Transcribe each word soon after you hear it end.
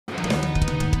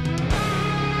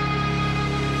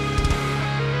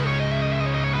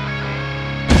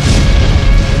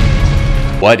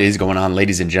What is going on,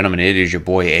 ladies and gentlemen? It is your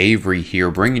boy Avery here,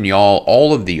 bringing y'all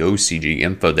all of the OCG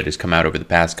info that has come out over the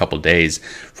past couple days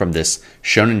from this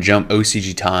Shonen Jump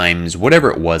OCG Times,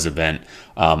 whatever it was, event.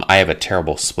 I have a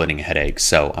terrible splitting headache,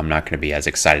 so I'm not going to be as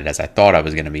excited as I thought I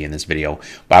was going to be in this video.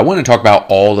 But I want to talk about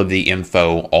all of the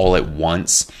info all at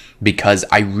once, because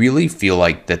I really feel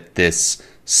like that this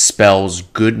spells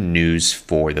good news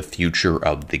for the future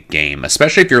of the game,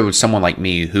 especially if you're someone like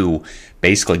me who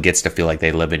basically gets to feel like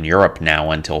they live in Europe now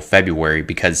until February,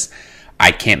 because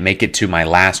I can't make it to my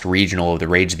last regional of the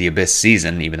Rage of the Abyss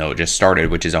season, even though it just started,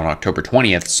 which is on October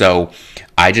 20th. So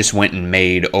I just went and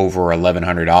made over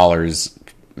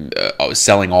 $1,100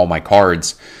 selling all my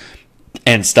cards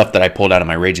and stuff that I pulled out of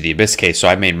my Rage of the Abyss case. So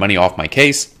I made money off my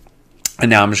case. And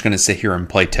now I'm just going to sit here and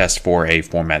play test for a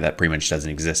format that pretty much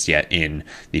doesn't exist yet in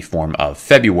the form of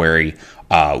February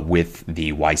with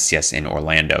the YCS in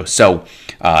Orlando. So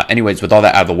anyways, with all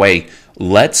that out of the way,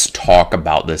 let's talk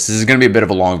about this. This is going to be a bit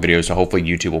of a long video, so hopefully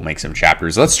YouTube will make some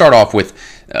chapters. Let's start off with,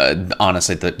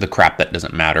 honestly, the crap that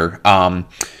doesn't matter.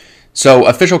 So,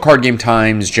 official card game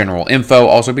times, general info.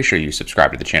 Also, be sure you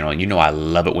subscribe to the channel. You know I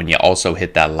love it when you also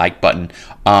hit that like button.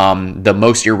 The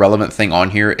most irrelevant thing on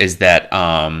here is that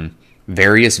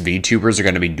various VTubers are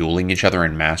going to be dueling each other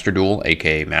in Master Duel,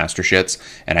 aka Master Shits,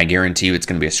 and I guarantee you it's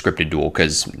going to be a scripted duel,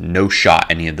 because no shot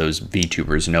any of those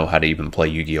VTubers know how to even play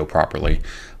Yu-Gi-Oh properly.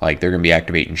 Like, they're going to be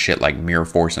activating shit like Mirror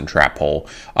Force and Trap Hole.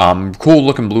 Cool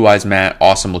looking Blue Eyes mat,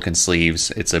 awesome looking sleeves.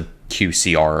 It's a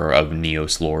QCR of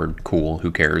Neos Lord. Cool,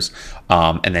 who cares?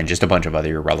 And then just a bunch of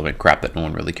other irrelevant crap that no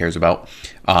one really cares about.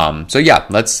 So yeah,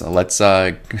 let's let's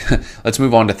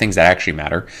move on to things that actually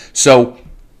matter. So,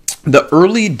 the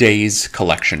Early Days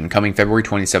collection coming February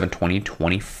 27,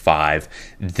 2025.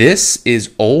 This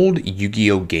is old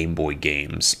Yu-Gi-Oh! Game Boy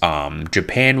games.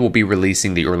 Japan will be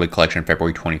releasing the early collection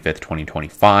February 25th,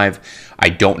 2025. I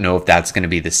don't know if that's going to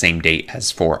be the same date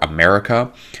as for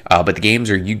America, but the games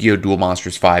are Yu-Gi-Oh! Duel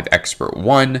Monsters 5 Expert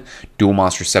 1, Duel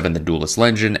Monsters 7 The Duelist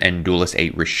Legend, and Duelist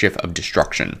 8 Reshift of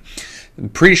Destruction. I'm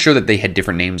pretty sure that they had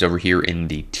different names over here in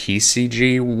the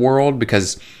TCG world,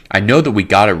 because I know that we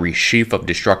got a Reshift of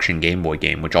Destruction Game Boy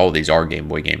game, which all of these are Game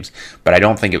Boy games, but I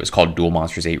don't think it was called Duel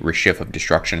Monsters 8 Reshift of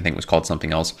Destruction. I think it was called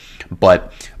something else.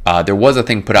 But there was a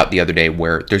thing put out the other day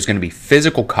where there's going to be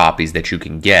physical copies that you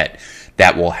can get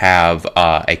that will have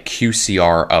a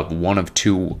QCR of one of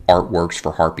two artworks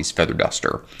for Harpy's Feather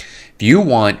Duster. If you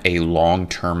want a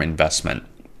long-term investment,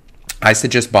 I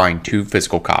suggest buying two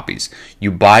physical copies.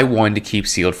 You buy one to keep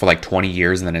sealed for like 20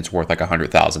 years, and then it's worth like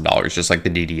 $100,000, just like the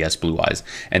DDS Blue Eyes.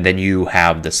 And then you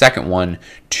have the second one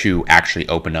to actually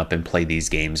open up and play these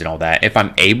games and all that. If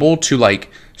I'm able to like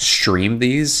stream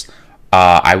these,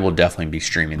 I will definitely be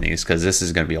streaming these, because this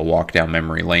is going to be a walk down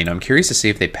memory lane. I'm curious to see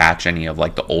if they patch any of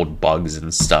like the old bugs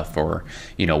and stuff, or,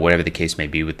 you know, whatever the case may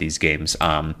be with these games.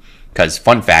 Because,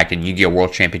 fun fact, in Yu-Gi-Oh!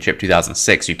 World Championship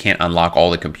 2006, you can't unlock all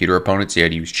the computer opponents. You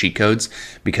had to use cheat codes,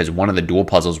 because one of the duel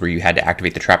puzzles where you had to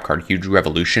activate the trap card Huge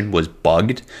Revolution was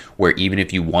bugged, where even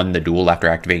if you won the duel after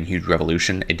activating Huge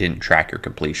Revolution, it didn't track your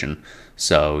completion.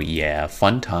 So, yeah,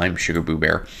 fun time, Sugar Boo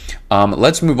Bear.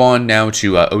 Let's move on now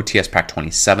to OTS Pack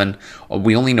 27.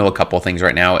 We only know a couple of things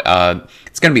right now.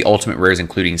 It's going to be Ultimate Rares,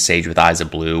 including Sage with Eyes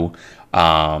of Blue.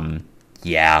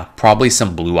 Yeah, probably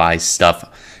some Blue Eyes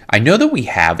stuff. I know that we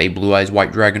have a Blue Eyes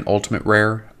White Dragon Ultimate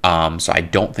Rare, so I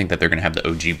don't think that they're going to have the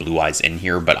OG Blue Eyes in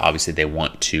here, but obviously they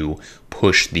want to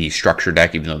push the structure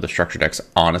deck, even though the structure deck's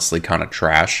honestly kind of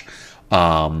trash.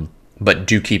 But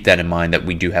do keep that in mind, that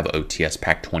we do have OTS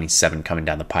Pack 27 coming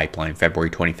down the pipeline,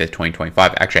 February 25th,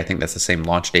 2025. Actually, I think that's the same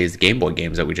launch day as the Game Boy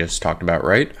games that we just talked about,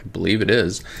 right? I believe it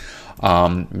is.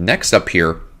 Next up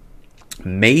here,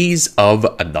 Maze of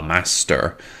the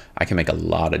Master. I can make a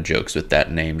lot of jokes with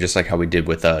that name, just like how we did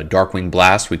with Darkwing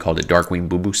Blast. We called it Darkwing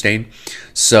Boo Boo Stain.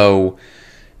 So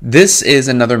this is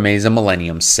another Maze of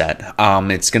Millennium set.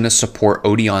 It's going to support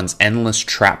Odeon's Endless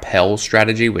Trap Hell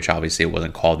strategy, which obviously it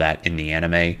wasn't called that in the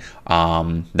anime.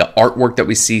 The artwork that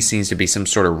we see seems to be some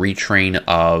sort of retrain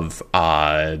of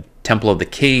Temple of the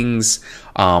Kings.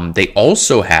 They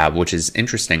also have, which is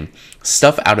interesting,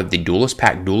 stuff out of the Duelist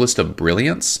Pack, Duelist of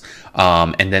Brilliance,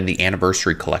 and then the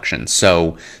Anniversary Collection.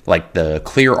 So, like the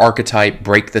Clear Archetype,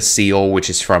 Break the Seal, which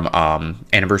is from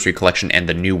Anniversary Collection, and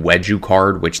the new Wedju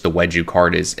card, which the Wedju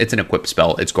card is, it's an equip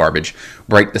spell, it's garbage.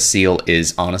 Break the Seal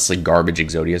is honestly garbage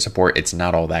Exodia support. It's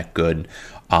not all that good.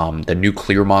 The new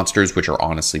Clear monsters, which are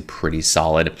honestly pretty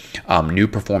solid. New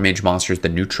Perform Age monsters, the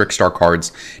new Trickstar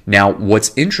cards. Now,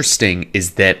 what's interesting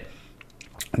is that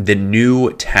the new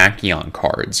Tachyon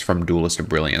cards from Duelist of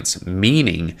Brilliance,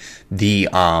 meaning the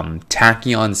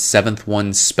Tachyon 7th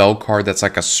one spell card that's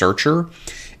like a searcher,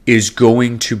 is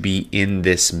going to be in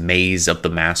this Maze of the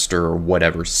Master or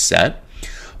whatever set.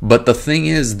 But the thing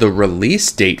is, the release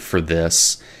date for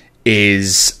this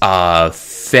is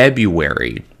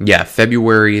February. Yeah,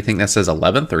 February, I think that says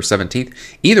 11th or 17th.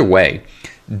 Either way,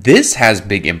 this has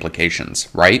big implications,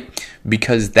 right?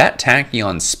 Because that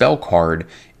Tachyon spell card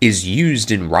is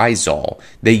used in Rizal.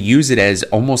 They use it as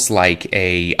almost like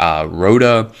a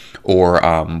Rhoda, or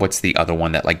what's the other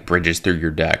one that like bridges through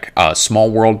your deck? Small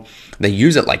World. They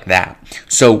use it like that.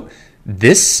 So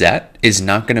this set is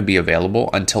not going to be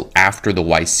available until after the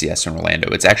YCS in Orlando.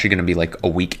 It's actually going to be like a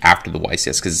week after the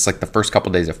YCS, because it's like the first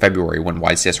couple days of February when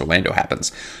YCS Orlando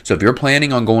happens. So if you're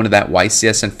planning on going to that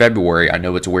YCS in February, I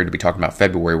know it's weird to be talking about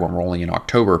February when we're only in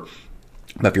October,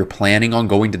 but if you're planning on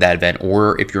going to that event,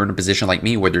 or if you're in a position like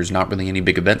me where there's not really any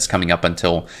big events coming up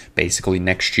until basically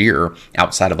next year,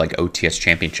 outside of like OTS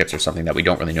championships or something that we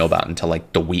don't really know about until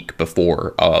like the week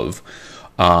before of,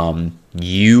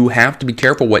 you have to be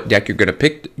careful what deck you're going to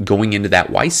pick going into that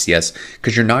YCS,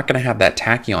 because you're not going to have that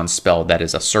Tachyon spell that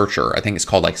is a searcher. I think it's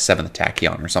called like 7th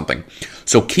Tachyon or something.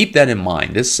 So keep that in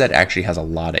mind. This set actually has a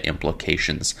lot of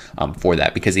implications for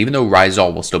that, because even though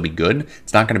Rizal will still be good,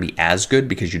 it's not going to be as good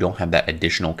because you don't have that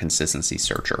additional consistency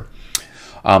searcher.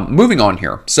 Moving on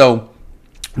here. So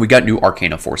we got new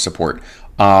Arcana Force support.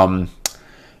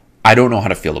 I don't know how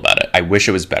to feel about it. I wish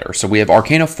it was better. So we have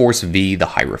Arcana Force V, the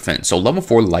Hierophant. So level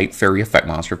 4 light fairy effect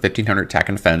monster, 1500 attack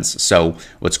and defense. So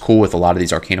what's cool with a lot of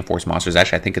these Arcana Force monsters,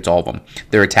 actually I think it's all of them,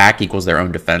 their attack equals their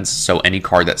own defense. So any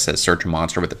card that says search a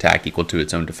monster with attack equal to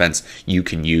its own defense, you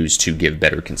can use to give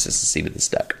better consistency to this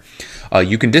deck.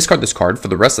 You can discard this card for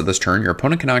the rest of this turn. Your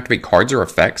opponent can activate cards or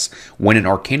effects when an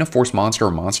Arcana Force monster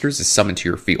or monsters is summoned to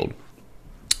your field.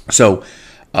 So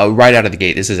right out of the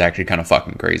gate, this is actually kind of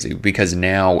fucking crazy, because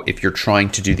now if you're trying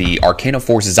to do the Arcana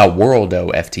Force Zawuardo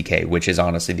FTK, which is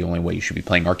honestly the only way you should be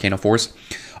playing Arcana Force,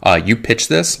 you pitch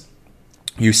this,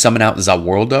 you summon out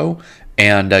Zawuardo,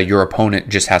 and your opponent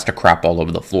just has to crap all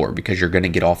over the floor, because you're going to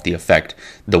get off the effect,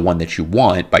 the one that you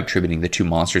want, by tributing the 2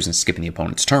 monsters and skipping the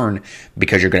opponent's turn,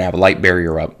 because you're going to have a light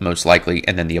barrier up, most likely,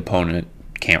 and then the opponent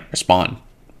can't respond.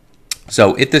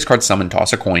 So if this card's summoned,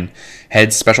 toss a coin.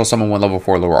 Heads, special summon 1 level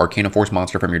 4 lower Arcana Force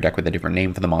monster from your deck with a different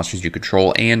name for the monsters you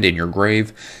control and in your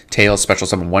grave. Tails, special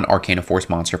summon 1 Arcana Force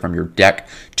monster from your deck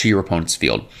to your opponent's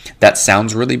field. That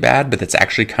sounds really bad, but that's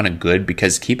actually kind of good,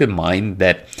 because keep in mind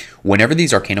that whenever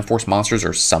these Arcana Force monsters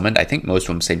are summoned, I think most of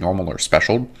them say normal or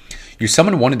special, you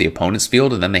summon one in the opponent's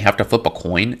field and then they have to flip a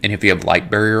coin, and if you have light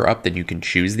barrier up, then you can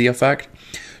choose the effect.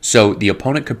 So the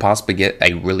opponent could possibly get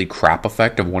a really crap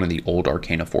effect of one of the old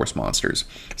Arcana Force monsters.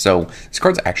 So this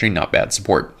card's actually not bad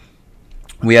support.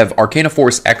 We have Arcana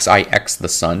Force XIX the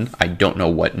Sun. I don't know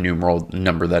what numeral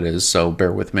number that is, so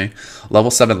bear with me. Level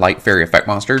 7 Light Fairy Effect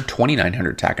Monster,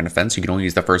 2900 attack and defense. You can only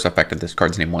use the first effect of this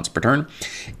card's name once per turn.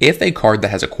 If a card that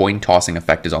has a coin tossing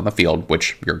effect is on the field,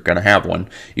 which you're going to have one,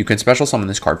 you can special summon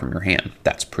this card from your hand.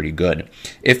 That's pretty good.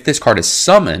 If this card is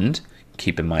summoned,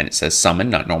 keep in mind it says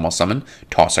summon, not normal summon,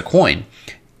 toss a coin.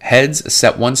 Heads,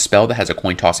 set 1 spell that has a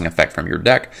coin tossing effect from your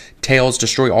deck. Tails,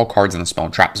 destroy all cards in the spell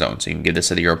and trap zone. So you can give this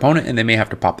to your opponent and they may have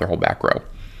to pop their whole back row.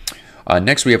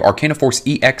 Next, we have Arcana Force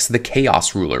EX, the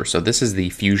Chaos Ruler. So this is the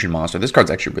fusion monster. This card's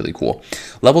actually really cool.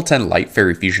 Level 10 Light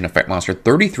Fairy Fusion Effect Monster,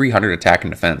 3300 attack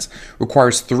and defense.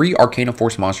 Requires 3 Arcana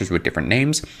Force monsters with different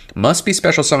names. Must be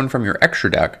special summoned from your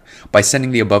extra deck by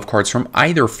sending the above cards from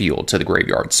either field to the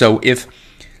graveyard. So if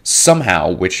somehow,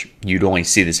 which you'd only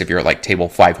see this if you're at like table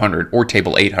 500 or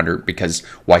table 800, because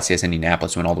YCS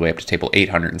Indianapolis went all the way up to table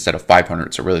 800 instead of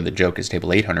 500, so really the joke is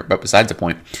table 800, but besides the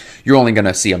point, you're only going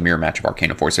to see a mirror match of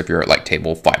Arcana Force if you're at like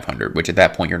table 500, which at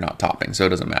that point you're not topping, so it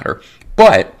doesn't matter.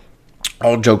 But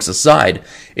all jokes aside,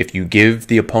 if you give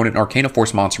the opponent an Arcana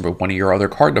Force monster with one of your other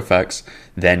card effects,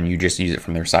 then you just use it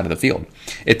from their side of the field.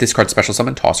 If this card's special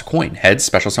summon, toss a coin. Heads,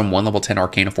 special summon 1 level 10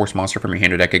 Arcana Force monster from your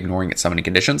hand or deck, ignoring its summoning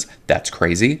conditions. That's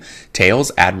crazy.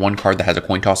 Tails, add 1 card that has a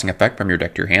coin tossing effect from your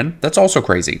deck to your hand. That's also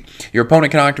crazy. Your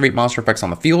opponent can activate monster effects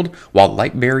on the field while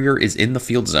Light Barrier is in the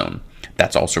field zone.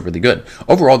 That's also really good.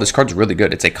 Overall, this card's really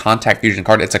good. It's a contact fusion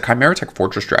card. It's a Chimera Tech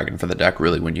Fortress Dragon for the deck,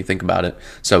 really, when you think about it.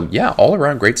 So yeah, all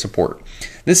around great support.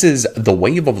 This is the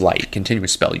Wave of Light,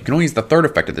 continuous spell. You can only use the 3rd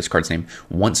effect of this card's name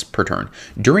once per turn.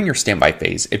 During your standby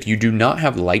phase, if you do not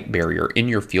have Light Barrier in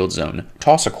your field zone,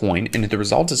 toss a coin, and if the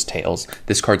result is Tails,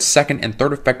 this card's 2nd and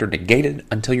 3rd effect are negated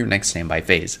until your next standby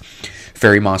phase.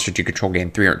 Fairy monsters you control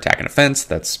gain 300 attack and defense.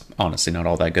 That's honestly not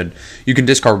all that good. You can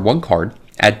discard 1 card,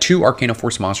 add 2 Arcana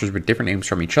Force monsters with different names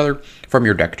from each other from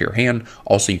your deck to your hand.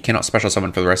 Also, you cannot special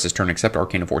summon for the rest of this turn except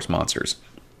Arcana Force monsters.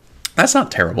 That's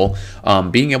not terrible.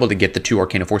 Being able to get the 2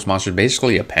 Arcana Force monsters,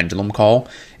 basically a pendulum call.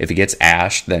 If it gets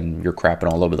ashed, then you're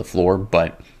crapping all over the floor,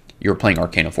 but you're playing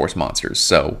Arcana Force monsters,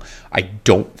 so I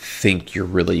don't think you're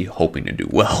really hoping to do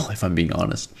well, if I'm being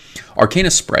honest. Arcana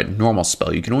Spread, normal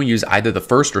spell. You can only use either the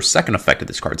first or second effect of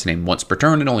this card's name once per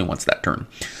turn, and only once that turn.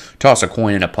 Toss a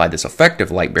coin and apply this effect.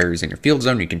 If light barriers in your field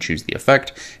zone, you can choose the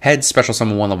effect. Heads, special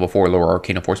summon 1 level 4 lower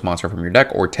Arcana Force monster from your deck,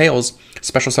 or tails,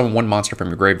 special summon 1 monster from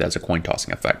your grave that has a coin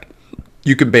tossing effect.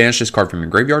 You can banish this card from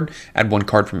your graveyard, add 1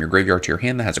 card from your graveyard to your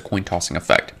hand that has a coin tossing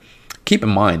effect. Keep in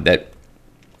mind that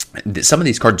some of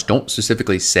these cards don't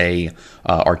specifically say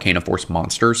Arcana Force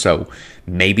monster, so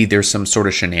maybe there's some sort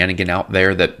of shenanigan out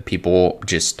there that people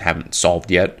just haven't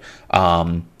solved yet,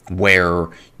 where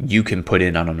you can put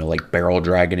in, I don't know, like Barrel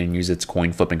Dragon and use its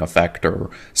coin flipping effect, or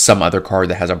some other card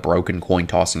that has a broken coin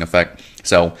tossing effect.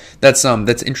 So that's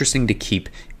interesting to keep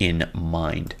in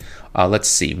mind. Let's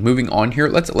see. Moving on here,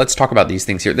 let's talk about these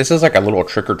things here. This is like a little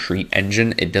trick or treat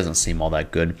engine. It doesn't seem all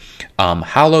that good.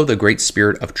 Hallow, the Great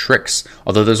Spirit of Tricks.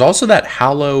 Although there's also that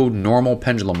Hallow normal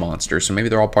pendulum monster, so maybe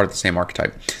they're all part of the same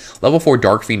archetype. Level 4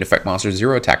 Dark Fiend effect monster,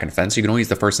 0 attack and defense. You can only use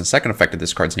the first and second effect of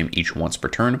this card's name each once per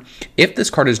turn. If this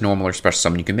card is normal or special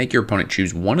summon, you can make your opponent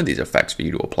choose one of these effects for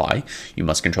you to apply. You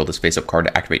must control this face-up card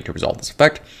to activate to resolve this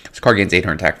effect. This card gains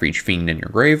 800 attack for each fiend in your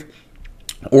grave,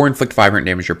 or inflict 500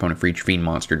 damage to your opponent for each fiend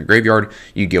monster in your graveyard.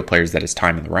 Yu-Gi-Oh! Players, that is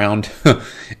time in the round.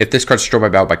 If this card is destroyed by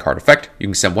battle by card effect, you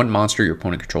can send 1 monster your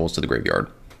opponent controls to the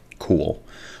graveyard. Cool.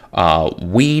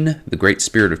 Ween, the Great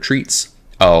Spirit of Treats.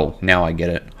 Oh, now I get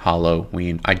it.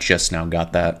 Halloween. I just now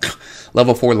got that.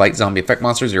 Level 4 Light Zombie effect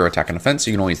monster, 0 attack and defense.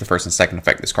 So you can only use the first and second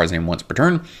effect of this card's name once per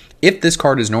turn. If this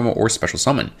card is normal or special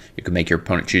summon, you can make your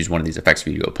opponent choose one of these effects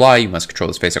for you to apply. You must control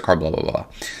this face-up card, blah, blah, blah.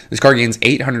 This card gains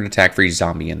 800 attack for each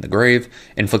zombie in the grave.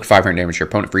 Inflict 500 damage to your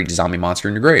opponent for each zombie monster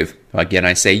in your grave. Again,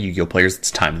 I say, Yu-Gi-Oh! Players, it's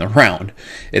time in the round.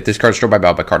 If this card is destroyed by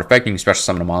battle by card effect, you can special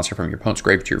summon a monster from your opponent's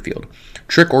grave to your field.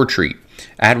 Trick or Treat.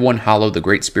 Add 1 Hallow, the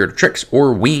Great Spirit of Tricks,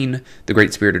 or Ween, the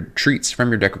Great Spirit of Treats, from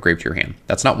your deck or grave to your hand.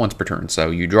 That's not once per turn, so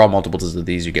you draw multiples of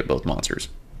these, you get both monsters.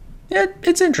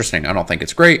 It's interesting. I don't think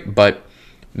it's great, but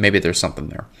maybe there's something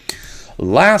there.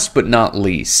 Last but not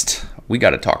least, we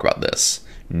got to talk about this.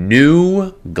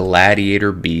 New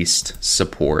Gladiator Beast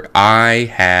support. I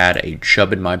had a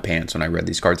chub in my pants when I read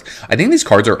these cards. I think these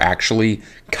cards are actually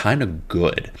kind of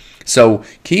good. So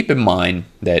keep in mind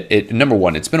that, number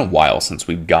one, it's been a while since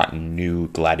we've gotten new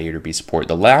Gladiator Beast support.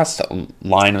 The last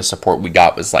line of support we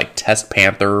got was like Test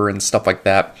Panther and stuff like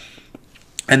that.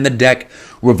 And the deck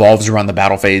revolves around the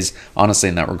battle phase. Honestly,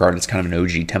 in that regard, it's kind of an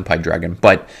OG Tempai Dragon.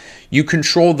 But you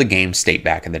control the game state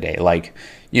back in the day. Like,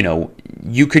 you know,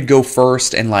 you could go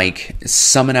first and like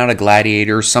summon out a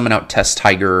Gladiator, summon out Test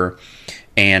Tiger,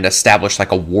 and establish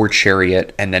like a War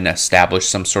Chariot, and then establish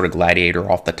some sort of Gladiator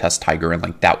off the Test Tiger, and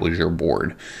like that was your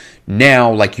board.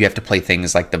 Now, like, you have to play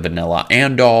things like the vanilla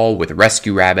Andal with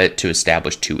Rescue Rabbit to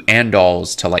establish 2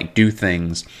 Andals to like do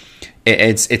things.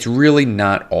 It's really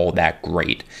not all that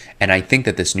great. And I think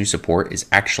that this new support is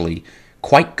actually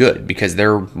quite good because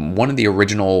they're one of the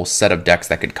original set of decks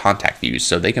that could contact fuse,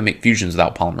 so they can make fusions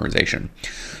without polymerization.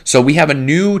 So we have a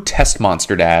new test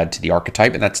monster to add to the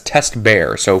archetype, and that's Test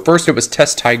Bear. So first it was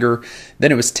Test Tiger,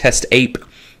 then it was Test Ape,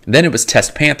 then it was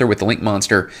Test Panther with the Link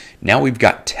monster. Now we've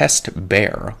got Test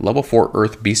Bear, level 4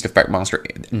 Earth Beast effect monster,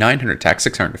 900 attack,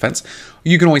 600 defense.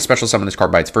 You can only special summon this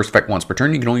card by its first effect once per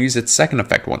turn. You can only use its second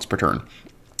effect once per turn.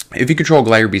 If you control a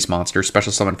Gladiator Beast monster,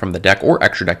 special summon from the deck or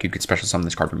extra deck, you could special summon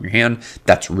this card from your hand.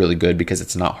 That's really good because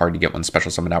it's not hard to get one special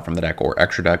summoned out from the deck or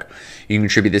extra deck. You can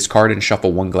contribute this card and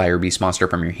shuffle 1 Gladiator Beast monster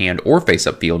from your hand or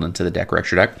face-up field into the deck or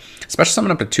extra deck. Special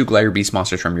summon up to 2 Gladiator Beast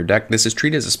monsters from your deck. This is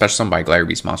treated as a special summon by Gladiator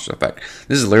Beast monster effect.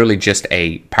 This is literally just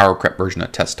a power creep version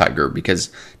of Test Tiger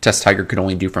because Test Tiger could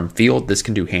only do from field. This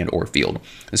can do hand or field.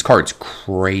 This card's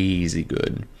crazy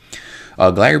good.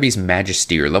 Gladiator Beast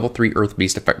Magisteer, level 3 Earth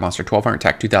Beast effect monster, 1200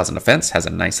 attack, 2000 defense, has a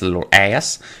nice little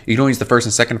ass. You can only use the first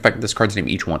and second effect of this card's name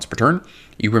each once per turn.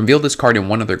 You can reveal this card in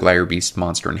one other Gladiator Beast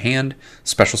monster in hand,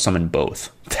 special summon both.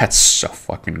 That's so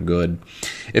fucking good.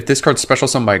 If this card's special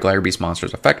summoned by a Gladiator Beast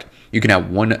monster's effect, you can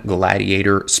have 1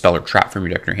 Gladiator spell or trap from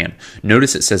your deck to your hand.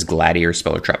 Notice it says Gladiator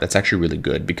spell or trap. That's actually really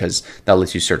good because that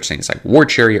lets you search things like War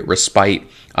Chariot, Respite.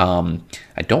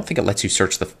 I don't think it lets you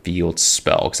search the field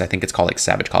spell because I think it's called like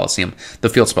Savage Coliseum. The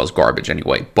field spell is garbage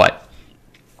anyway, but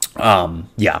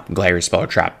yeah, Gladiator spell or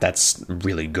trap, that's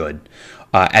really good.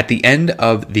 At the end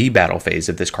of the battle phase,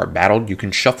 if this card battled, you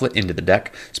can shuffle it into the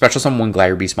deck. Special summon 1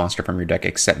 Gladiator Beast monster from your deck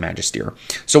except Magisteer.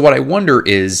 So what I wonder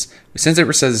is, since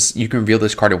it says you can reveal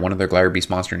this card in one of their Gladiator Beast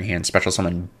monster in your hand, special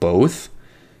summon both,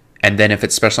 and then if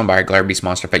it's special summoned by a Gladiator Beast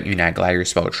monster effect, you can add Gladiator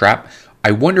spell or trap.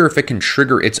 I wonder if it can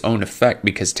trigger its own effect,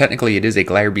 because technically it is a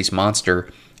Glider Beast monster,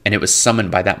 and it was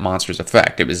summoned by that monster's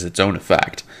effect. It was its own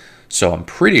effect. So I'm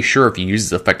pretty sure if you use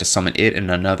this effect to summon it and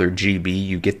another GB,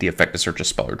 you get the effect to search a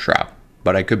spell or trap.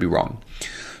 But I could be wrong.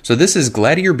 So this is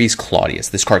Gladiator Beast Claudius.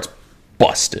 This card's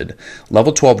busted.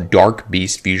 Level 12 Dark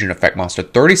Beast Fusion Effect Monster,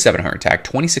 3,700 attack,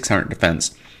 2,600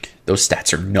 defense. Those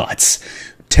stats are nuts.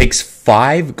 Takes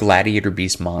 5 Gladiator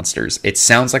Beast monsters. It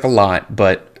sounds like a lot,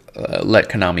 but let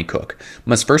Konami cook.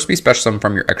 Must first be special summoned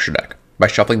from your extra deck by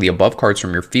shuffling the above cards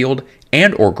from your field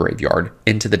and or graveyard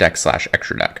into the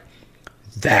deck/extra deck.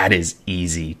 That is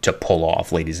easy to pull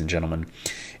off, ladies and gentlemen.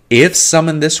 If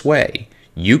summoned this way,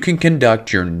 you can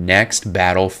conduct your next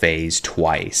battle phase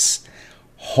twice.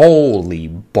 Holy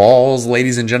balls,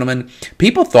 ladies and gentlemen.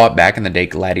 People thought back in the day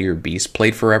Gladiator Beast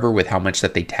played forever with how much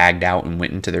that they tagged out and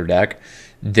went into their deck.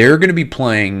 They're going to be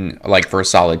playing like for a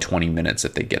solid 20 minutes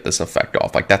if they get this effect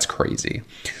off. Like, that's crazy.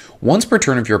 Once per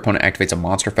turn, if your opponent activates a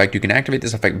monster effect, you can activate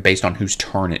this effect based on whose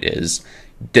turn it is.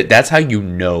 That's how you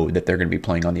know that they're going to be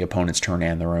playing on the opponent's turn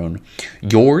and their own.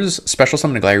 Yours, special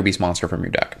summon a Gladiator Beast monster from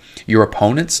your deck. Your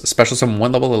opponent's, special summon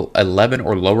one level 11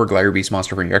 or lower Gladiator Beast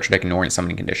monster from your extra deck, ignoring its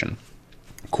summoning condition.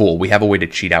 Cool. We have a way to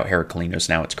cheat out Heraclinos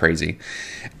now. It's crazy.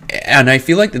 And I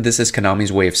feel like that this is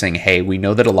Konami's way of saying, hey, we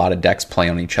know that a lot of decks play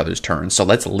on each other's turns, so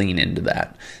let's lean into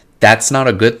that. That's not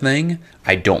a good thing.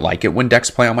 I don't like it when decks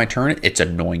play on my turn. It's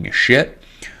annoying as shit.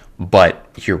 But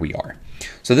here we are.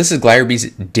 So this is Gladiator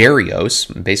Beast Darius,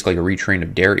 basically a retrain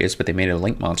of Darius, but they made it a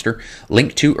Link monster.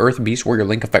 Link 2 Earth Beast Warrior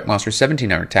Link effect monster,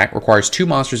 1700 attack, requires 2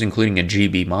 monsters including a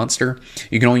GB monster.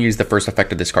 You can only use the first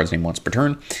effect of this card's name once per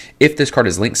turn. If this card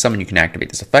is Link summoned, you can activate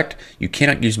this effect. You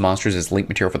cannot use monsters as Link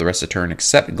material for the rest of the turn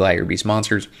except Gladiator Beast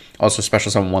monsters. Also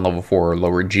special summon 1 level 4 or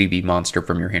lower GB monster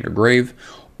from your hand or grave.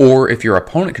 Or if your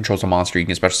opponent controls a monster, you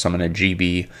can special summon a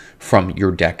GB from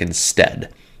your deck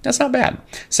instead. That's not bad.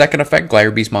 Second effect,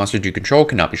 Gladiator Beast monsters you control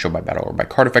cannot be shown by battle or by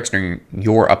card effects during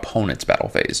your opponent's battle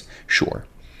phase. Sure.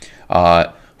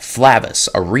 Flavus,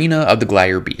 Arena of the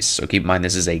Gladiator Beasts. So keep in mind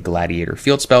this is a Gladiator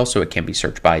field spell, so it can be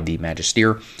searched by the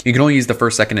Magisteer. You can only use the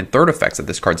first, second, and third effects of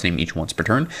this card's name each once per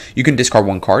turn. You can discard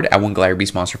 1 card, add 1 Gladiator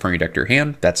Beast monster from your deck to your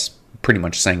hand. That's pretty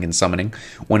much saying in summoning.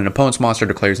 When an opponent's monster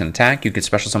declares an attack, you can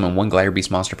special summon 1 Gladiator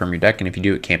Beast monster from your deck, and if you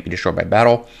do, it can't be destroyed by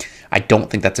battle. I don't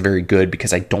think that's very good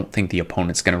because I don't think the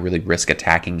opponent's going to really risk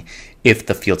attacking if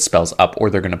the field spell's up, or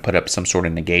they're going to put up some sort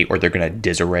of negate, or they're going to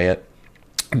disarray it.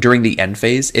 During the end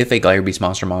phase, if a Gladiator Beast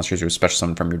monsters are special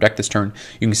summoned from your deck this turn,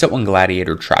 you can set 1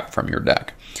 Gladiator trap from your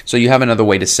deck. So you have another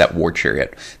way to set War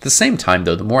Chariot. At the same time,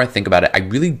 though, the more I think about it, I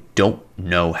really don't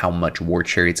know how much War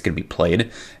Chariot's going to be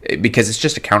played, because it's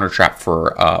just a counter trap for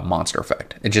a monster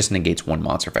effect. It just negates 1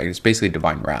 monster effect. It's basically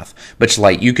Divine Wrath. But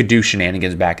like, you could do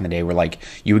shenanigans back in the day where like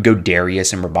you would go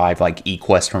Darius and revive like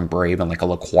Equest from Brave and like a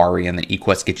Laquaria, and then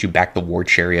Equest gets you back the War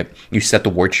Chariot. You set the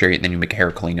War Chariot, and then you make a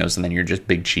Heraclinos, and then you're just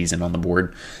big cheesing on the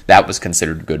board. That was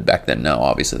considered good back then. Now,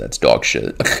 obviously, that's dog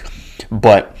shit.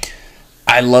 But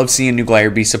I love seeing new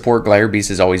Gladiator Beast support. Gladiator Beast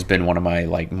has always been one of my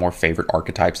like more favorite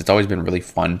archetypes. It's always been really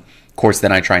fun. Of course,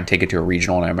 then I try and take it to a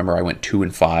regional, and I remember I went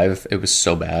 2-5. It was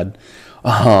so bad.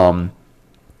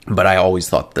 But I always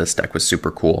thought this deck was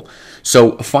super cool.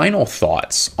 So, final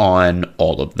thoughts on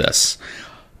all of this.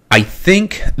 I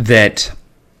think that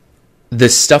the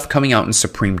stuff coming out in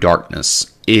Supreme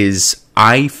Darkness is,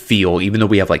 I feel, even though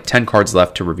we have like 10 cards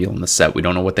left to reveal in the set, we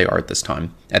don't know what they are at this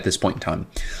point in time.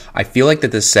 I feel like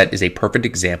that this set is a perfect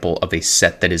example of a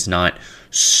set that is not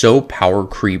so power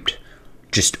creeped,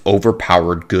 just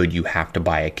overpowered good you have to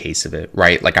buy a case of it,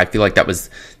 right? Like, I feel like that was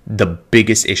the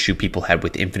biggest issue people had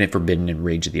with Infinite Forbidden and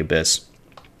Rage of the Abyss,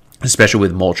 especially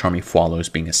with Molcharmy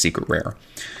Fualos being a secret rare.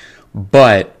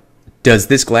 But does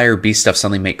this Gladiator Beast stuff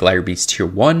suddenly make Gladiator Beast tier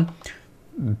 1?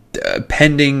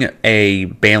 Pending a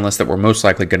ban list that we're most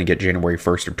likely going to get January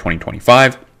 1st of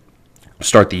 2025.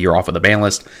 Start the year off with a ban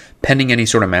list. Pending any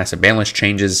sort of massive ban list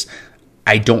changes,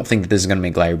 I don't think that this is going to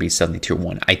make Gladiator Beast suddenly tier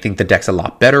 1. I think the deck's a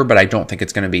lot better, but I don't think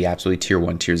it's going to be absolutely tier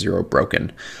 1, tier 0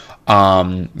 broken.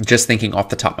 Just thinking off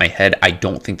the top of my head, I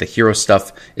don't think the hero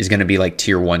stuff is going to be like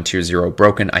tier 1, tier 0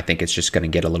 broken. I think it's just going to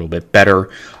get a little bit better.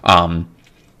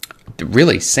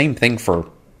 Really, same thing for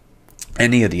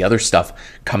any of the other stuff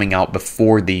coming out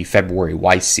before the February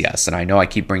YCS. And I know I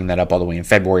keep bringing that up all the way in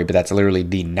February, but that's literally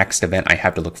the next event I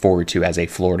have to look forward to as a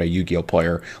Florida Yu-Gi-Oh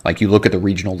player. Like, you look at the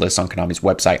regional list on Konami's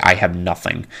website, I have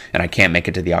nothing, and I can't make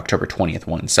it to the October 20th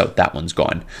one, so that one's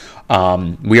gone.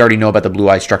 We already know about the Blue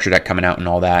Eye structure deck coming out and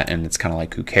all that, and it's kind of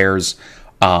like, who cares?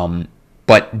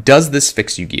 But does this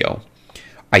fix Yu-Gi-Oh?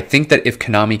 I think that if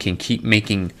Konami can keep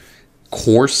making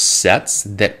core sets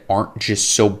that aren't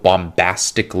just so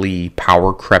bombastically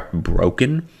power crept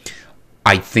broken,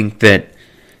 I think that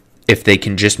if they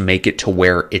can just make it to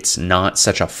where it's not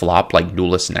such a flop like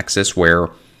Duelist Nexus, where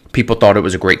people thought it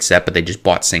was a great set, but they just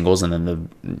bought singles and then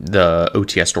the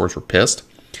OTS stores were pissed.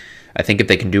 I think if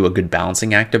they can do a good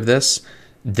balancing act of this,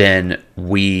 then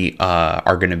we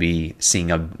are going to be seeing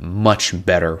a much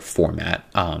better format,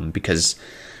 because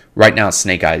right now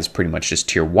Snake Eye is pretty much just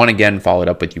tier 1 again, followed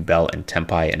up with Yubel and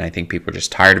Tenpai, and I think people are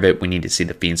just tired of it. We need to see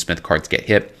the Fiendsmith cards get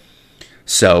hit.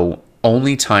 So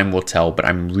only time will tell, but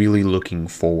I'm really looking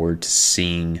forward to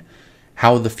seeing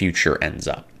how the future ends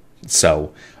up.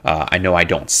 So I know I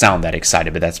don't sound that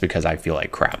excited, but that's because I feel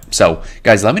like crap. So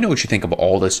guys, let me know what you think of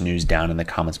all this news down in the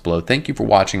comments below. Thank you for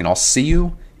watching, and I'll see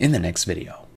you in the next video.